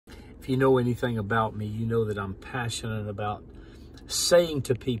you know anything about me, you know that I'm passionate about saying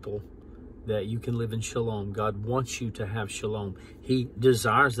to people that you can live in shalom. God wants you to have shalom. He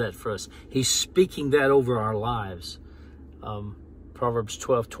desires that for us. He's speaking that over our lives. Proverbs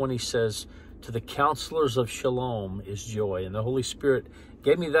 12:20 says, to the counselors of shalom is joy. And the Holy Spirit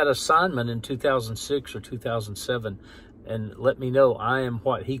gave me that assignment in 2006 or 2007 and let me know I am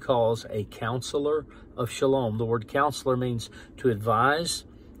what he calls a counselor of shalom. The word counselor means to advise,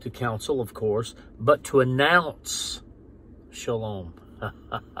 to counsel, of course, but to announce shalom.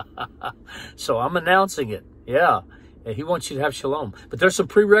 So I'm announcing it. Yeah. He wants you to have shalom. But there's some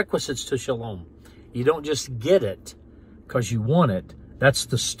prerequisites to shalom. You don't just get it because you want it. That's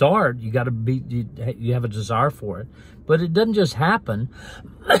the start. You got to be, you have a desire for it. But it doesn't just happen.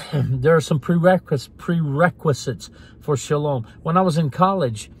 There are some prerequisites for shalom. When I was in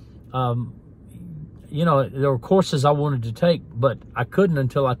college, you know, there were courses I wanted to take, but I couldn't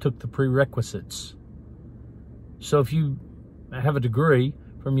until I took the prerequisites. So if you have a degree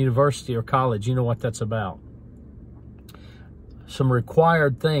from university or college, you know what that's about. Some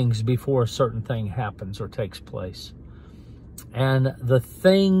required things before a certain thing happens or takes place. And the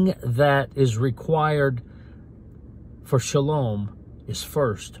thing that is required for shalom is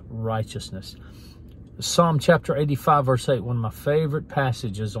first righteousness. Psalm chapter 85, verse 8, one of my favorite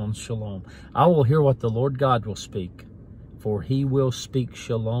passages on shalom. I will hear what the Lord God will speak, for he will speak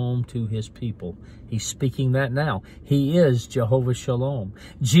shalom to his people. He's speaking that now. He is Jehovah Shalom.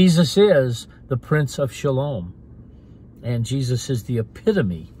 Jesus is the Prince of Shalom. And Jesus is the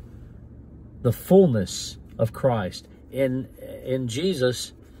epitome, the fullness of Christ. In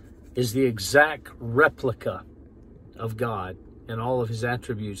Jesus is the exact replica of God and all of his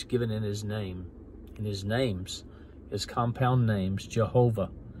attributes given in his name. In his names, his compound names, Jehovah.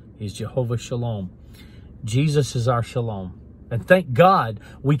 He's Jehovah Shalom. Jesus is our Shalom. And thank God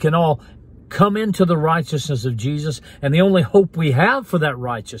we can all come into the righteousness of Jesus. And the only hope we have for that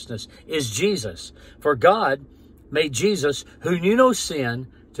righteousness is Jesus. For God made Jesus, who knew no sin,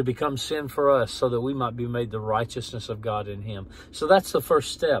 to become sin for us so that we might be made the righteousness of God in him. So that's the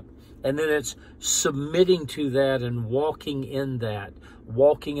first step. And then it's submitting to that and walking in that,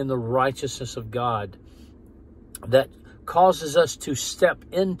 walking in the righteousness of God that causes us to step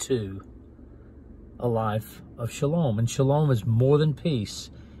into a life of shalom. And shalom is more than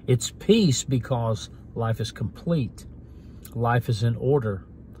peace. It's peace because life is complete. Life is in order.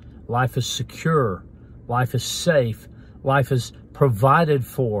 Life is secure. Life is safe. Life is provided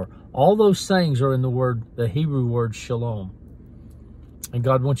for. All those things are in the Hebrew word shalom. And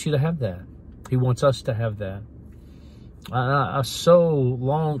God wants you to have that. He wants us to have that. I so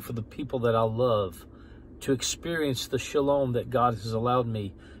long for the people that I love to experience the shalom that God has allowed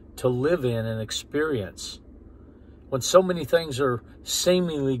me to live in and experience. When so many things are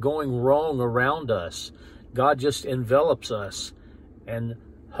seemingly going wrong around us, God just envelops us and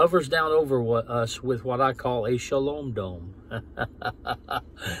hovers down over us with what I call a shalom dome.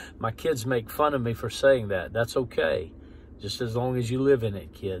 My kids make fun of me for saying that. That's okay. Just as long as you live in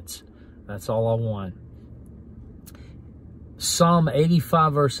it, kids. That's all I want. Psalm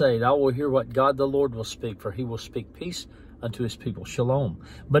 85, verse 8, I will hear what God the Lord will speak, for he will speak peace unto his people, shalom.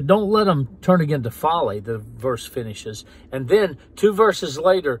 But don't let them turn again to folly, the verse finishes. And then 2 verses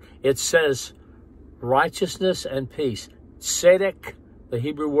later, it says righteousness and peace. Tsedak, the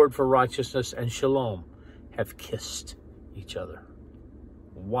Hebrew word for righteousness, and shalom have kissed each other.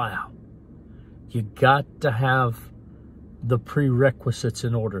 Wow. You got to have the prerequisites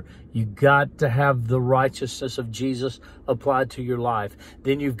in order. You got to have the righteousness of Jesus applied to your life.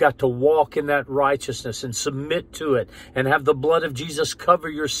 Then you've got to walk in that righteousness and submit to it and have the blood of Jesus cover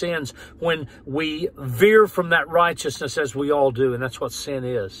your sins when we veer from that righteousness, as we all do. And that's what sin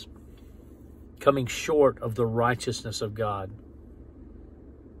is. Coming short of the righteousness of God.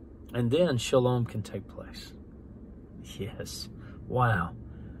 And then shalom can take place. Yes. Wow.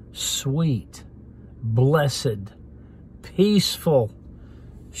 Sweet, blessed, peaceful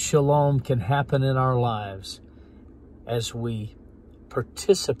shalom can happen in our lives as we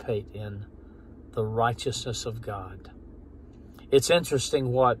participate in the righteousness of God. It's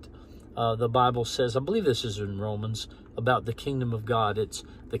interesting what the Bible says. I believe this is in Romans about the kingdom of God. It's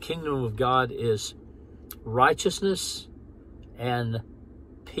the kingdom of God is righteousness and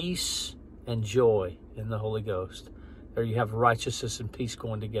peace and joy in the Holy Ghost. There you have righteousness and peace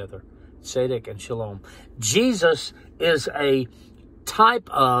going together. Tsedak and shalom. Jesus is a type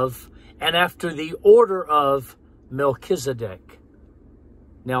of and after the order of Melchizedek.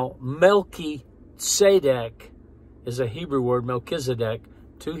 Now, Melchizedek is a Hebrew word, Melchizedek,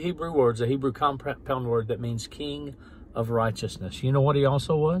 2 Hebrew words, a Hebrew compound word that means king of righteousness. You know what he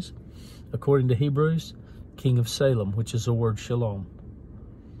also was? According to Hebrews, king of Salem, which is the word shalom.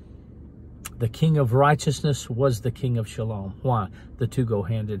 The king of righteousness was the king of shalom. Why? The two go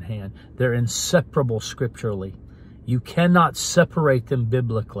hand in hand. They're inseparable scripturally. You cannot separate them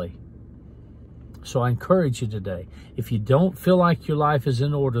biblically. So I encourage you today, if you don't feel like your life is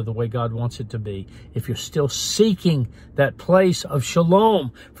in order the way God wants it to be, if you're still seeking that place of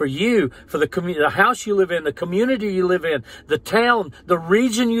shalom for you, for the community, the house you live in, the community you live in, the town, the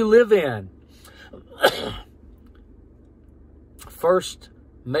region you live in, first,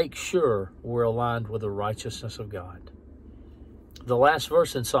 make sure we're aligned with the righteousness of God. The last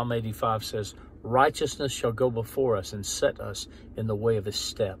verse in Psalm 85 says, righteousness shall go before us and set us in the way of his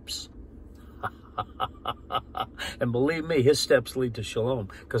steps. And believe me, his steps lead to shalom,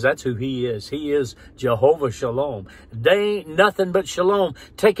 because that's who he is. He is Jehovah Shalom. There ain't nothing but shalom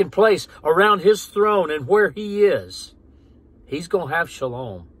taking place around his throne, and where he is, he's going to have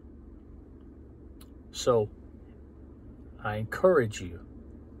shalom. So I encourage you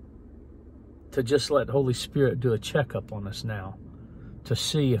to just let Holy Spirit do a checkup on us now, to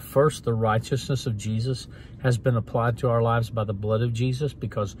see if first the righteousness of Jesus has been applied to our lives by the blood of Jesus,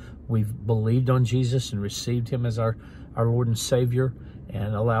 because we've believed on Jesus and received him as our Lord and Savior,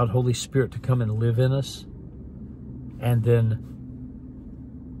 and allowed Holy Spirit to come and live in us. And then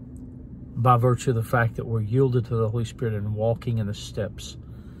by virtue of the fact that we're yielded to the Holy Spirit and walking in the steps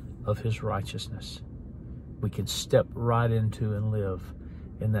of his righteousness, we can step right into and live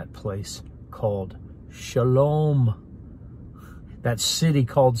in that place called Shalom. That city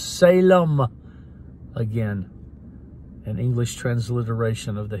called Salem. Again, an English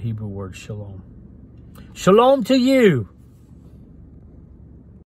transliteration of the Hebrew word shalom. Shalom to you.